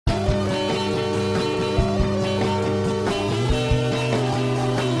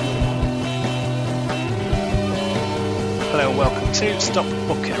welcome to Stop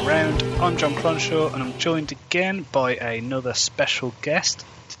Booking Around. I'm Jon Cronshaw and I'm joined again by another special guest.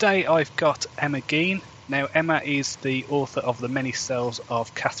 Today I've got Emma Geen. Now Emma is the author of The Many Cells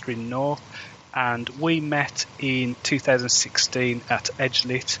of Catherine North, and we met in 2016 at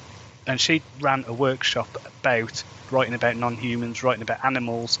Edgelit, and she ran a workshop about writing about non-humans, writing about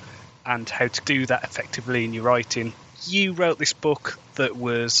animals, and how to do that effectively in your writing. You wrote this book that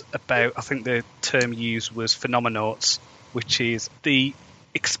was about, I think the term used was phenomenauts, which is the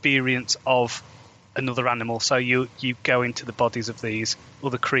experience of another animal. So you go into the bodies of these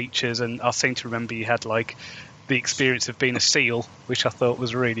other creatures, and I seem to remember you had like the experience of being a seal, which I thought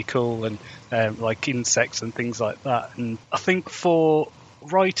was really cool, and like insects and things like that. And I think for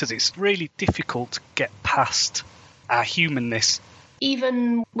writers it's really difficult to get past our humanness.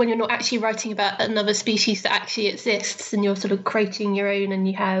 Even when you're not actually writing about another species that actually exists and you're sort of creating your own and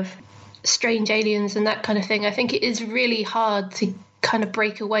you have strange aliens and that kind of thing, I think it is really hard to kind of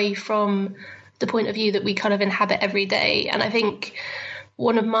break away from the point of view that we kind of inhabit every day. And I think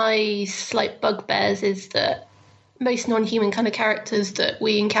one of my slight bugbears is that most non-human kind of characters that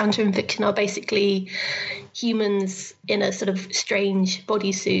we encounter in fiction are basically humans in a sort of strange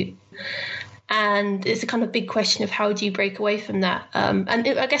bodysuit. And it's a kind of big question of how do you break away from that?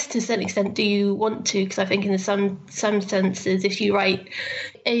 I guess to a certain extent, do you want to? Because I think in some senses, if you write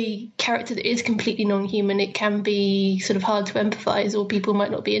a character that is completely non-human, it can be sort of hard to empathise, or people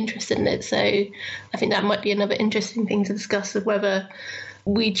might not be interested in it. So I think that might be another interesting thing to discuss, of whether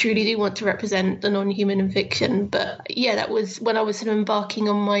we truly do want to represent the non-human in fiction. But yeah, that was when I was sort of embarking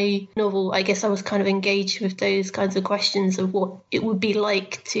on my novel. I guess I was kind of engaged with those kinds of questions of what it would be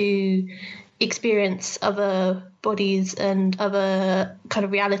like to experience other bodies and other kind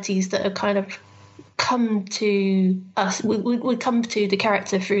of realities that have kind of come to us, would come to the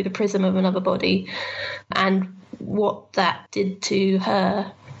character through the prism of another body, and what that did to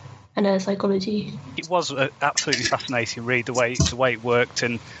her and her psychology. It was an absolutely fascinating read, the way it worked,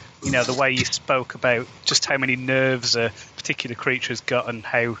 and you know the way you spoke about just how many nerves a particular creature has got and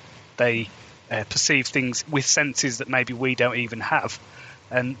how they perceive things with senses that maybe we don't even have.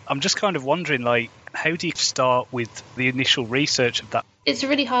 And I'm just kind of wondering, like, how do you start with the initial research of that? It's a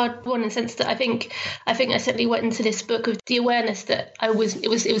really hard one in the sense that I think I certainly went into this book with the awareness that it was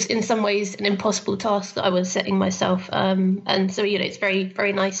in some ways an impossible task that I was setting myself. And so, you know, it's very,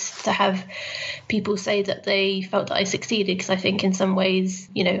 very nice to have people say that they felt that I succeeded, because I think in some ways,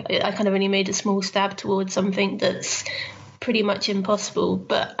 you know, I kind of only made a small stab towards something that's pretty much impossible.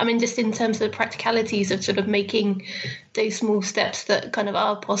 But I mean, just in terms of the practicalities of sort of making those small steps that kind of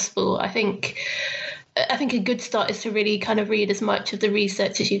are possible, I think a good start is to really kind of read as much of the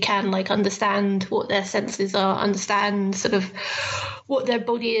research as you can, like understand what their senses are, understand sort of what their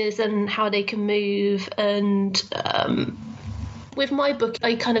body is and how they can move. And with my book,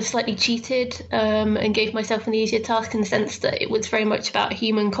 I kind of slightly cheated and gave myself an easier task, in the sense that it was very much about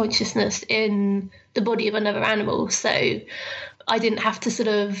human consciousness in the body of another animal. So I didn't have to sort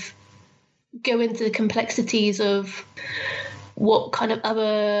of go into the complexities of what kind of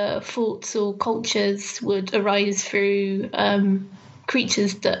other thoughts or cultures would arise through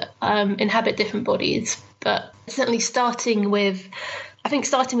creatures that inhabit different bodies. But certainly starting with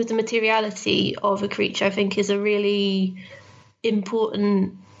the materiality of a creature, I think, is a really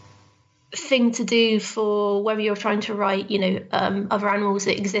important thing to do for whether you're trying to write, you know, other animals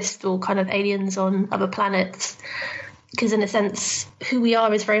that exist or kind of aliens on other planets. Because in a sense, who we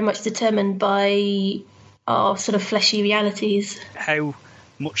are is very much determined by our sort of fleshy realities. How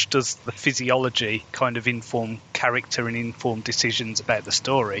much does the physiology kind of inform character and inform decisions about the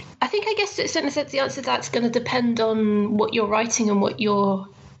story? I guess to a certain sense the answer to that's going to depend on what you're writing and what your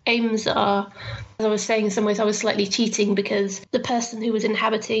aims are. As I was saying, in some ways I was slightly cheating, because the person who was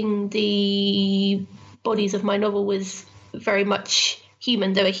inhabiting the bodies of my novel was very much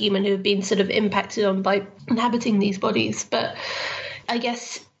human. They were human who had been sort of impacted on by inhabiting these bodies. But I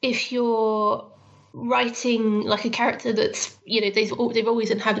guess if you're writing like a character that's, you know, they've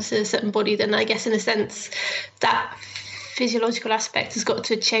always inhabited a certain body, then I guess in a sense that physiological aspect has got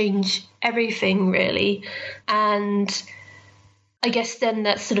to change everything, really. And I guess then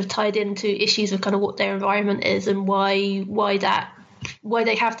that's sort of tied into issues of kind of what their environment is and why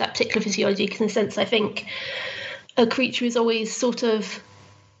they have that particular physiology. Because in a sense, I think a creature is always sort of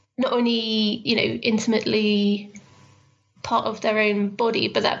not only, you know, intimately part of their own body,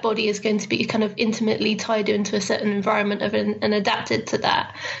 but that body is going to be kind of intimately tied into a certain environment and adapted to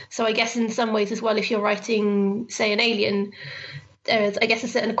that. So I guess in some ways as well, if you're writing, say, an alien, there is, I guess, a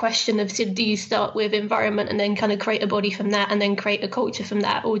certain question of, so do you start with environment and then kind of create a body from that and then create a culture from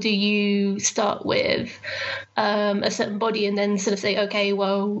that? Or do you start with a certain body and then sort of say, okay,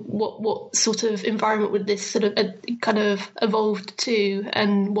 well, what sort of environment would this sort of kind of evolved to,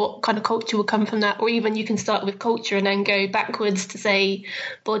 and what kind of culture will come from that? Or even you can start with culture and then go backwards to say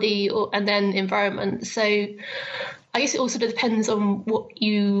body and then environment. So I guess it also depends on what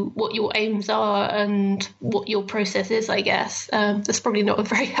your aims are and what your process is, I guess. That's probably not a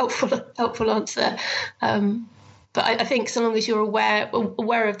very helpful answer. But I think so long as you're aware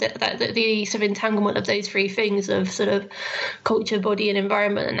of the sort of entanglement of those three things of sort of culture, body and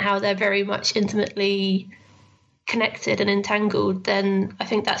environment, and how they're very much intimately connected and entangled, then I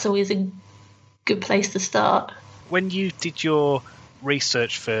think that's always a good place to start. When you did your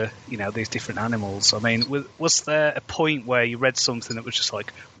research for these different animals, I mean, was there a point where you read something that was just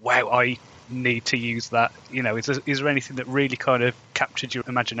like, wow, I need to use that? Is there anything that really kind of captured your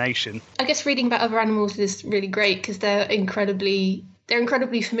imagination? I guess reading about other animals is really great because they're incredibly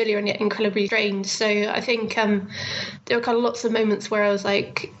familiar and yet incredibly strange. So I think there were kind of lots of moments where I was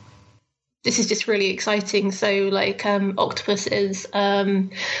like, this is just really exciting. So like octopuses,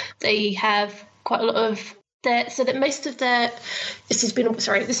 they have quite a lot of so that most of their this has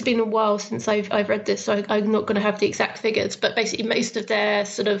been a while since I've read this, so I'm not going to have the exact figures, but basically most of their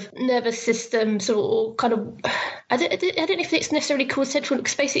sort of nervous system or kind of I don't know if it's necessarily called central,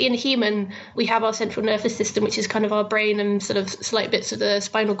 because basically in a human we have our central nervous system, which is kind of our brain and sort of slight bits of the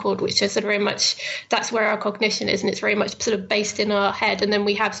spinal cord, which are sort of very much, that's where our cognition is, and it's very much sort of based in our head. And then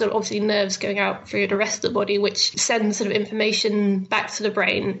we have sort of obviously nerves going out through the rest of the body, which sends sort of information back to the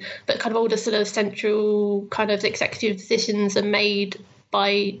brain, but kind of all the sort of central kind of executive decisions are made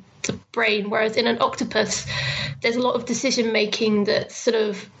by the brain, whereas in an octopus there's a lot of decision making that's sort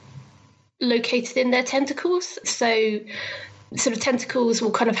of located in their tentacles. So sort of tentacles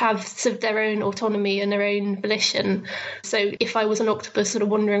will kind of have sort of their own autonomy and their own volition. So if I was an octopus sort of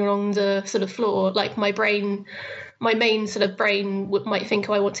wandering along the sort of floor, like my main sort of brain might think,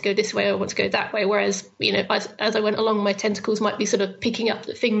 oh, I want to go this way, I want to go that way. Whereas, as I went along, my tentacles might be sort of picking up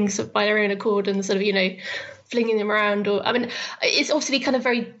things by their own accord and sort of, flinging them around. Or, I mean, it's obviously kind of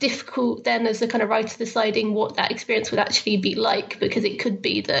very difficult then as the kind of writer deciding what that experience would actually be like, because it could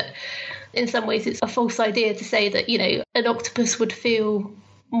be that in some ways it's a false idea to say that, an octopus would feel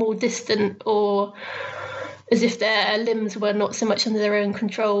more distant or as if their limbs were not so much under their own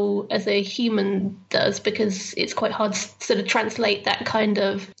control as a human does, because it's quite hard to sort of translate that kind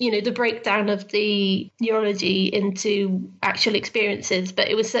of, the breakdown of the neurology into actual experiences. But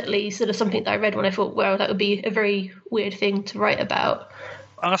it was certainly sort of something that I read when I thought, well, that would be a very weird thing to write about.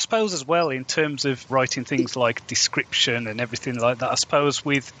 And I suppose as well, in terms of writing things like description and everything like that, I suppose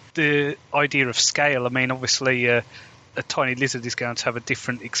with the idea of scale, I mean, obviously a tiny lizard is going to have a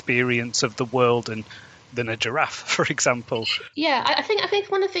different experience of the world than a giraffe, for example. Yeah, I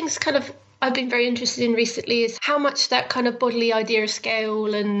think one of the things kind of I've been very interested in recently is how much that kind of bodily idea of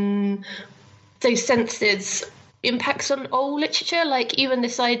scale and those senses impacts on all literature. Like even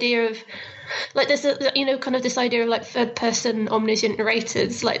this idea of, like there's kind of this idea of like third person omniscient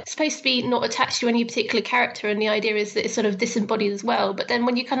narrators, like it's supposed to be not attached to any particular character, and the idea is that it's sort of disembodied as well. But then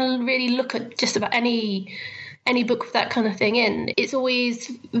when you kind of really look at just about any book with that kind of thing in, it's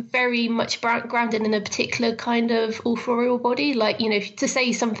always very much grounded in a particular kind of authorial body. Like, to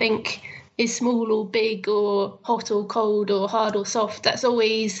say something is small or big or hot or cold or hard or soft, that's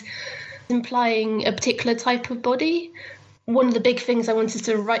always implying a particular type of body. One of the big things I wanted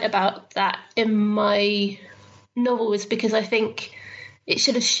to write about that in my novel is because I think it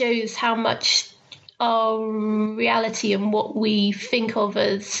sort of shows how much our reality and what we think of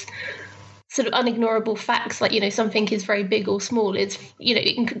as sort of unignorable facts, like, something is very big or small, it's,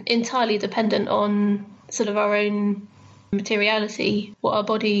 entirely dependent on sort of our own materiality, what our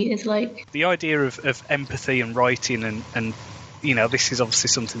body is like. The idea of empathy and writing and this is obviously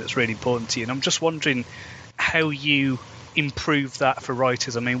something that's really important to you, and I'm just wondering how you improve that for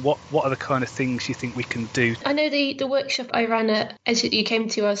writers. I mean, what are the kind of things you think we can do? I know the workshop I ran at, as you came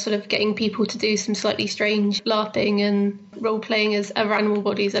to, I was sort of getting people to do some slightly strange LARPing and role-playing as other animal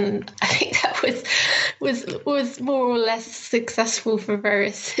bodies, and I think that was more or less successful for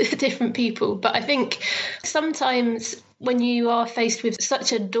various different people. But I think sometimes when you are faced with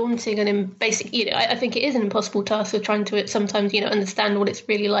such a daunting and basic, I think it is an impossible task of trying to sometimes, understand what it's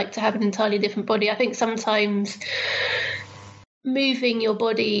really like to have an entirely different body. I think sometimes moving your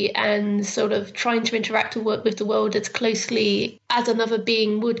body and sort of trying to interact or work with the world as closely as another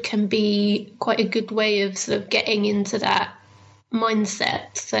being would can be quite a good way of sort of getting into that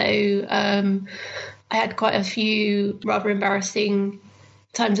mindset. So I had quite a few rather embarrassing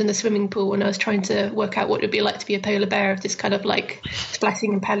times in the swimming pool when I was trying to work out what it would be like to be a polar bear, of just kind of like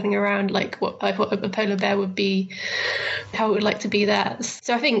splashing and paddling around, like what I thought a polar bear would be, how it would like to be that.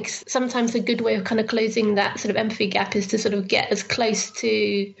 So I think sometimes a good way of kind of closing that sort of empathy gap is to sort of get as close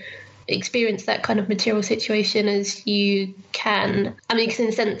to experience that kind of material situation as you can. I mean, because in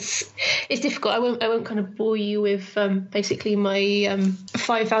a sense, it's difficult. I won't kind of bore you with basically my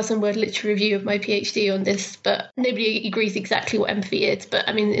 5,000 word literary review of my PhD on this, but nobody agrees exactly what empathy is. But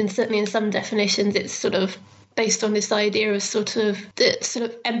I mean, certainly in some definitions, it's sort of based on this idea of sort of that sort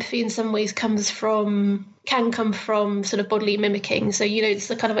of empathy in some ways can come from sort of bodily mimicking. So, it's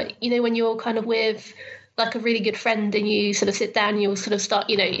the kind of, when you're kind of with like a really good friend and you sort of sit down, you'll sort of start,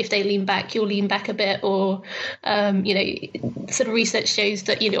 if they lean back, you'll lean back a bit, or, sort of research shows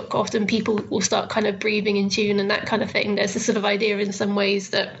that, often people will start kind of breathing in tune and that kind of thing. There's this sort of idea in some ways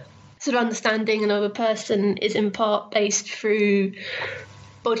that sort of understanding another person is in part based through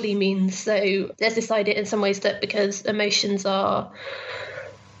bodily means. So there's this idea in some ways that because emotions are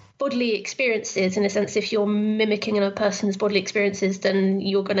bodily experiences, in a sense, if you're mimicking another person's bodily experiences, then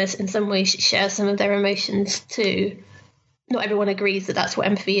you're going to in some way share some of their emotions too. Not everyone agrees that that's what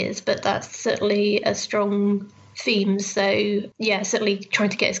empathy is, but that's certainly a strong theme. So yeah, certainly trying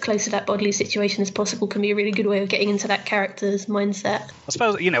to get as close to that bodily situation as possible can be a really good way of getting into that character's mindset. I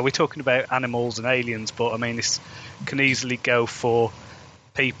suppose, we're talking about animals and aliens, but I mean, this can easily go for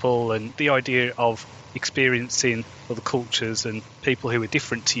people, and the idea of experiencing other cultures and people who are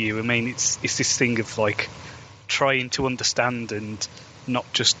different to you. I mean, it's this thing of like trying to understand and not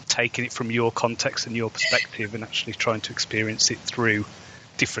just taking it from your context and your perspective, and actually trying to experience it through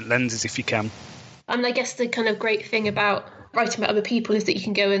different lenses if you can. And I guess the kind of great thing about writing about other people is that you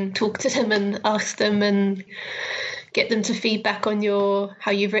can go and talk to them and ask them and get them to feedback on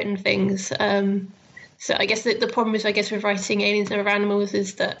how you've written things. So I guess the problem is, with writing aliens and other animals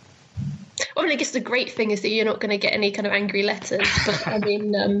is that, I mean, I guess the great thing is that you're not going to get any kind of angry letters. But I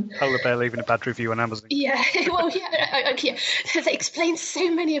mean, Polar bear leaving a bad review on Amazon. Yeah, well, yeah, that explains so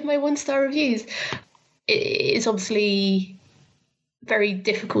many of my 1-star reviews. It's obviously very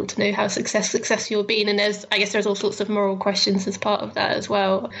difficult to know how successful you're being, and there's all sorts of moral questions as part of that as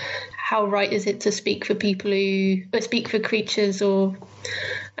well. How right is it to speak for people speak for creatures or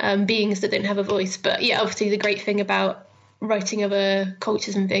beings that don't have a voice? But yeah, obviously the great thing about writing other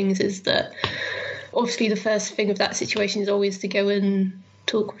cultures and things is that obviously the first thing of that situation is always to go and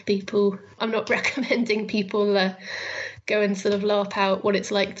talk with people. I'm not recommending people go and sort of LARP out what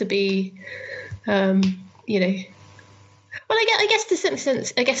it's like to be, Well, I guess to a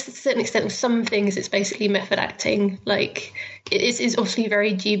certain extent, with some things it's basically method acting. Like it is obviously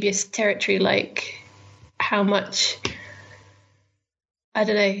very dubious territory. Like how much, I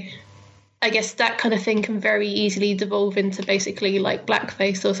don't know. I guess that kind of thing can very easily devolve into basically like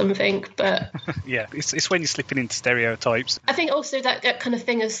blackface or something. But yeah, it's when you're slipping into stereotypes. I think also that kind of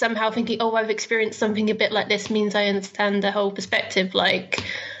thing of somehow thinking, oh, I've experienced something a bit like this means I understand the whole perspective. Like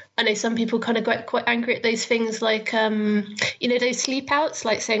I know some people kind of get quite angry at those things, like those sleep outs,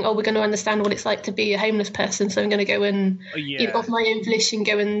 like saying, oh, we're going to understand what it's like to be a homeless person, so I'm going to go and of my own volition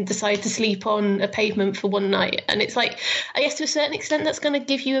go and decide to sleep on a pavement for one night. And it's like, I guess to a certain extent that's going to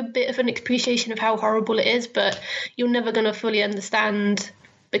give you a bit of an appreciation of how horrible it is, but you're never going to fully understand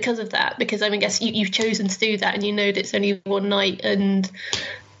because of that, because I mean, I guess you've chosen to do that and you know that it's only one night and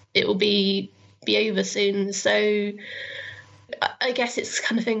it will be over soon. So I guess it's the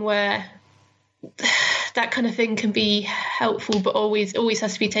kind of thing where that kind of thing can be helpful, but always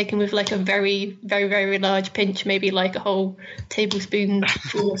has to be taken with like a very, very, very large pinch, maybe like a whole tablespoon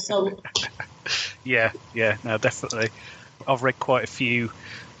full of salt. Yeah, no, definitely. I've read quite a few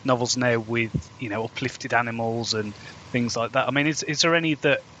novels now with, uplifted animals and things like that. I mean, is there any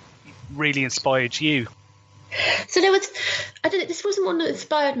that really inspired you? So there was, I don't know, this wasn't one that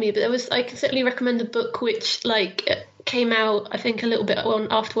inspired me, but I can certainly recommend a book which came out, I think, a little bit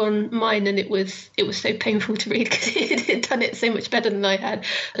after mine, and it was so painful to read because it had done it so much better than I had.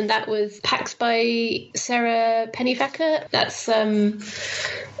 And that was Pax by Sarah Pennypacker. That's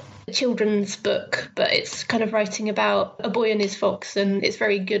a children's book, but it's kind of writing about a boy and his fox, and it's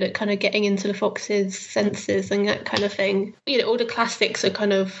very good at kind of getting into the fox's senses and that kind of thing. All the classics are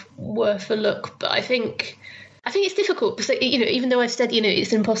kind of worth a look, but I think it's difficult because, even though I've said,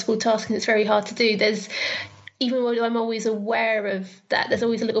 it's an impossible task and it's very hard to do, even though I'm always aware of that, there's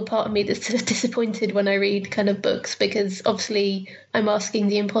always a little part of me that's sort of disappointed when I read kind of books, because obviously I'm asking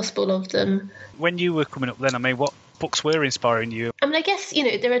the impossible of them. When you were coming up then, I mean, what books were inspiring you? I mean, I guess,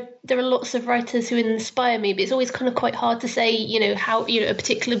 there are lots of writers who inspire me, but it's always kind of quite hard to say, how, a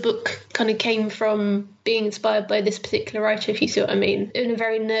particular book kind of came from being inspired by this particular writer, if you see what I mean. In a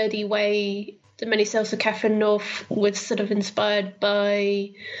very nerdy way, The Many Selves of Catherine North was sort of inspired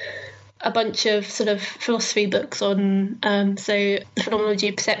by a bunch of sort of philosophy books on, so The Phenomenology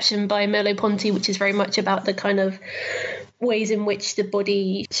of Perception by Merleau-Ponty, which is very much about the kind of ways in which the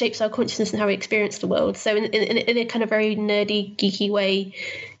body shapes our consciousness and how we experience the world. So in a kind of very nerdy, geeky way,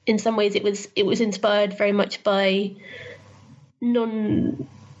 in some ways it was inspired very much by non-fiction.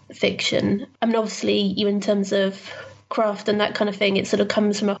 I mean, obviously, in terms of craft and that kind of thing, it sort of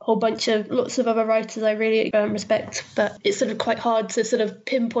comes from a whole bunch of lots of other writers I really respect, but it's sort of quite hard to sort of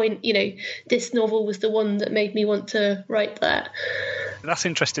pinpoint, this novel was the one that made me want to write that. That's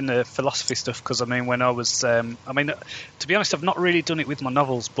interesting, the philosophy stuff, because when I was, to be honest, I've not really done it with my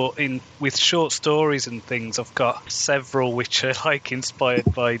novels, but with short stories and things, I've got several which are like inspired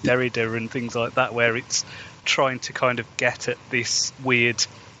by Derrida and things like that, where it's trying to kind of get at this weird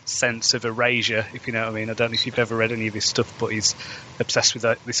sense of erasure, if you know what I mean. I don't know if you've ever read any of his stuff, but he's obsessed with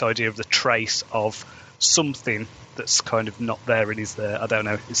this idea of the trace of something that's kind of not there and is there. I don't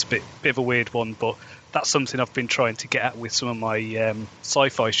know, it's a bit of a weird one, but that's something I've been trying to get at with some of my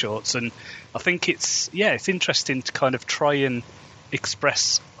sci-fi shorts, and I think it's interesting to kind of try and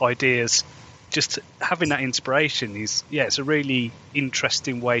express ideas. Just having that inspiration is, it's a really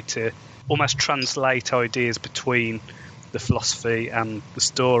interesting way to almost translate ideas between the philosophy and the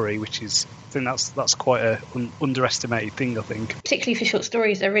story, which is, I think that's quite an underestimated thing, I think. Particularly for short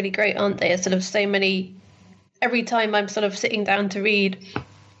stories, they're really great, aren't they? There's sort of so many. Every time I'm sort of sitting down to read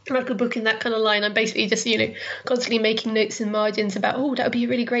like a book in that kind of line, I'm basically just, constantly making notes and margins about, that would be a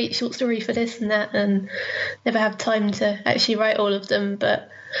really great short story for this and that, and never have time to actually write all of them. But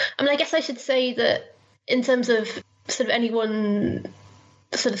I mean, I guess I should say that in terms of sort of anyone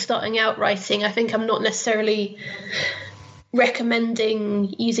sort of starting out writing, I think I'm not necessarily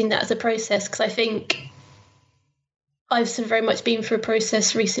recommending using that as a process, because I think I've sort of very much been through a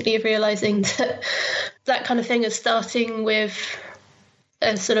process recently of realising that kind of thing of starting with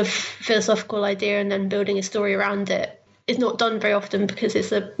a sort of philosophical idea and then building a story around it is not done very often, because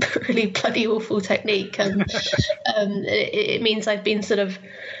it's a really bloody awful technique, and it means I've been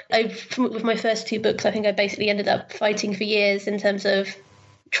with my first two books, I think I basically ended up fighting for years in terms of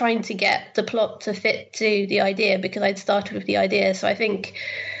trying to get the plot to fit to the idea, because I'd started with the idea. So I think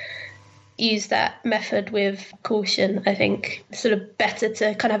use that method with caution. I think sort of better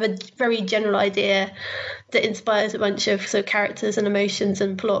to kind of have a very general idea that inspires a bunch of sort of characters and emotions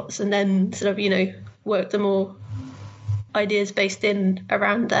and plots, and then sort of, work the more ideas based in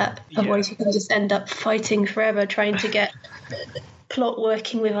around that. Yeah. Otherwise you can just end up fighting forever trying to get plot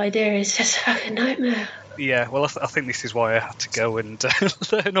working with ideas. It's just a fucking nightmare. Yeah, well, I think this is why I had to go and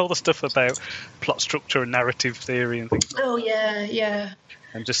learn all the stuff about plot structure and narrative theory and things. Oh, yeah.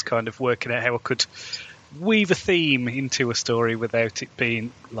 And just kind of working out how I could weave a theme into a story without it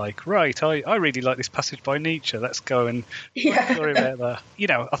being like, right, I really like this passage by Nietzsche, let's go and write a story about that.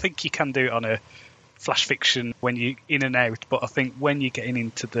 I think you can do it on a flash fiction when you're in and out, but I think when you're getting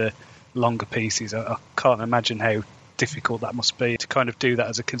into the longer pieces, I can't imagine how difficult that must be to kind of do that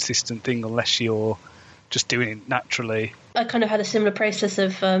as a consistent thing, unless you're just doing it naturally. I kind of had a similar process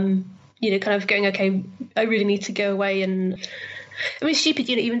of, kind of going, okay, I really need to go away. And I mean, it's stupid,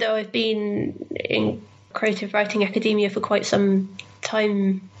 even though I've been in creative writing academia for quite some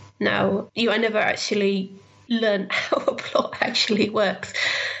time now, I never actually learned how a plot actually works.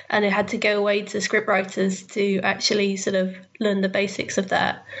 And I had to go away to script writers to actually sort of learn the basics of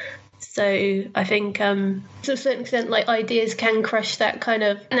that. So I think to a certain extent, like, ideas can crush that kind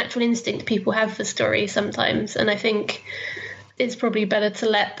of natural instinct people have for story sometimes. And I think it's probably better to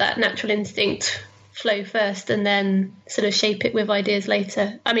let that natural instinct flow first and then sort of shape it with ideas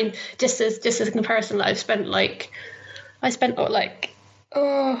later. I mean, just as a comparison, I spent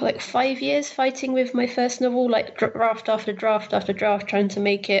 5 years fighting with my first novel, like draft after draft after draft, trying to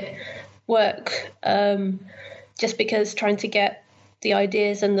make it work, just because trying to get the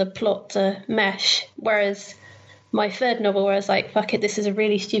ideas and the plot to mesh. Whereas my third novel, where I was like, fuck it, this is a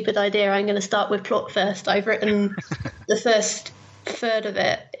really stupid idea, I'm going to start with plot first. I've written the first third of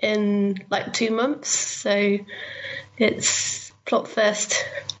it in like 2 months, so it's plot first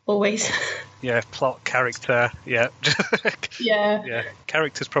always. Yeah, plot, character, yeah. Yeah.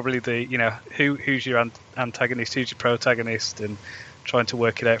 Character's probably the, who's your antagonist, who's your protagonist, and trying to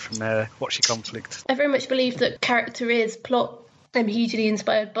work it out from there. What's your conflict? I very much believe that character is plot I'm hugely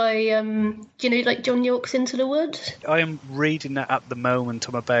inspired by, like John Yorke's Into the Woods. I am reading that at the moment.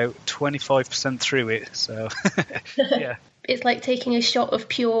 I'm about 25% through it, so yeah. It's like taking a shot of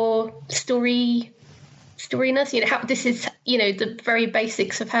pure storyness. How this is, the very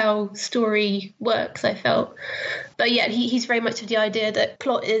basics of how story works, I felt. But yeah, he's very much of the idea that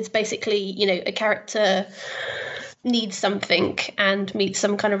plot is basically, a character needs something and meets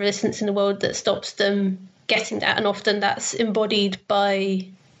some kind of resistance in the world that stops them getting that, and often that's embodied by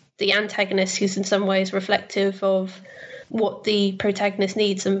the antagonist, who's in some ways reflective of what the protagonist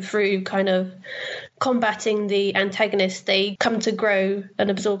needs, and through kind of combating the antagonist they come to grow and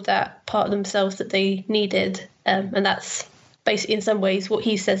absorb that part of themselves that they needed, and that's basically in some ways what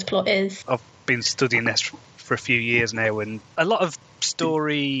he says plot is. I've been studying this for a few years now, and a lot of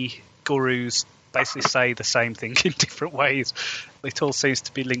story gurus basically say the same thing in different ways. It all seems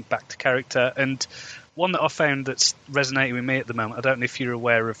to be linked back to character, and one that I found that's resonating with me at the moment, I don't know if you're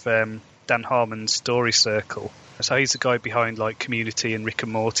aware of Dan Harmon's Story Circle. So he's the guy behind like Community and Rick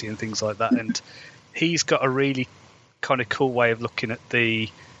and Morty and things like that, and he's got a really kind of cool way of looking at the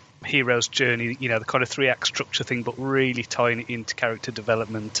hero's journey, the kind of 3-act structure thing, but really tying it into character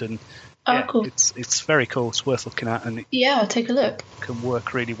development. And cool. It's very cool. It's worth looking at, and I'll take a look. Can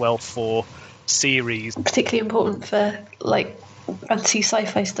work really well for series. Particularly important for like fantasy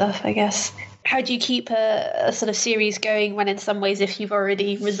sci-fi stuff, I guess. How do you keep a sort of series going when in some ways, if you've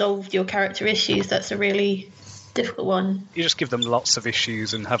already resolved your character issues, that's a really difficult one? You just give them lots of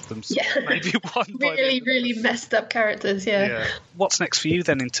issues and have them maybe one really messed up characters. Yeah. What's next for you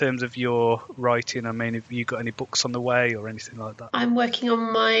then in terms of your writing? I mean, have you got any books on the way or anything like that? I'm working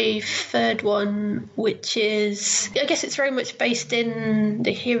on my third one, which is, I guess it's very much based in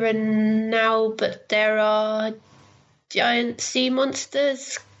the here and now, but there are giant sea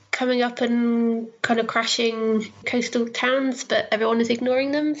monsters coming up and kind of crashing coastal towns, but everyone is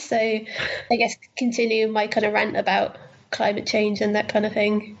ignoring them. So I guess continue my kind of rant about climate change and that kind of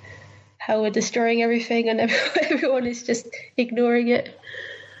thing, how we're destroying everything and everyone is just ignoring it.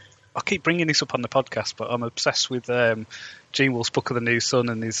 I keep bringing this up on the podcast, but I'm obsessed with Gene Wolfe's Book of the New Sun,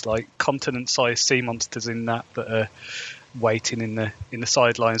 and there's like continent-sized sea monsters in that are waiting in the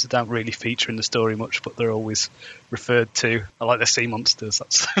sidelines. They don't really feature in the story much, but they're always referred to. I like the sea monsters.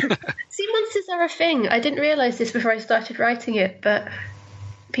 That's Sea monsters are a thing. I didn't realise this before I started writing it, but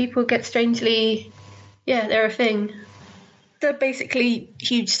people get strangely, they're a thing. They're basically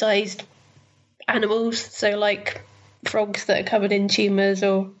huge-sized animals, so like frogs that are covered in tumours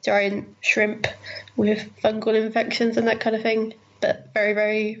or giant shrimp with fungal infections and that kind of thing, but very,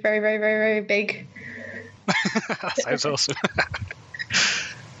 very, very, very, very, very big. That sounds awesome. I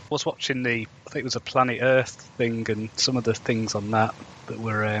was watching I think it was a Planet Earth thing, and some of the things on that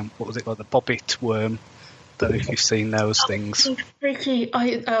were, what was it, like the bobbit worm. Don't know if you've seen those things. Freaky.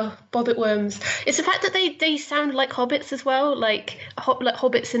 Bobbit worms. It's the fact that they sound like hobbits as well, like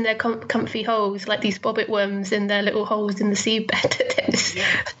hobbits in their comfy holes, like these bobbit worms in their little holes in the seabed.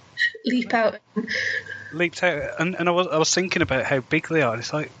 Leaped out, and I was thinking about how big they are. And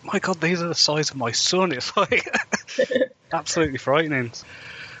it's like, my God, these are the size of my son. It's like absolutely frightening.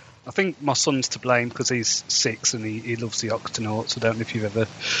 I think my son's to blame because he's 6 and he loves the Octonauts. I don't know if you've ever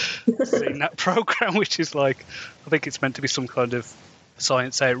seen that program, which is like, I think it's meant to be some kind of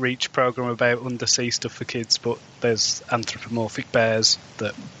science outreach program about undersea stuff for kids, but there's anthropomorphic bears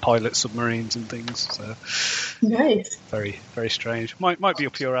that pilot submarines and things. So nice. Very, very strange. Might be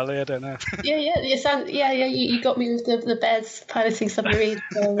up your alley. I don't know. You got me with the bears piloting submarines.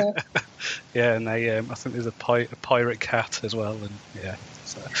 So, yeah, and they I think there's a pirate cat as well, and yeah.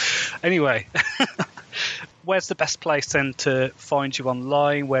 So anyway. Where's the best place then to find you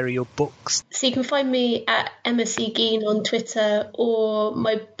online? Where are your books? So you can find me at Emma Geen on Twitter, or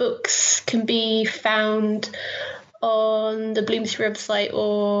my books can be found on the Bloomsbury website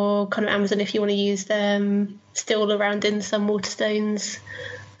or kind of Amazon if you want to use them. Still around in some Waterstones.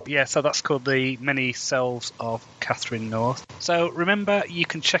 Yeah, so that's called The Many Selves of Catherine North. So remember, you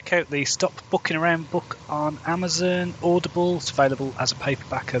can check out the Stop Booking Around book on Amazon, Audible. It's available as a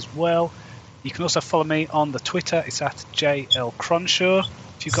paperback as well. You can also follow me on the Twitter. It's at JL Cronshaw.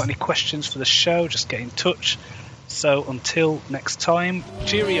 If you've got any questions for the show, just get in touch. So until next time,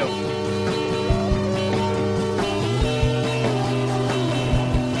 cheerio.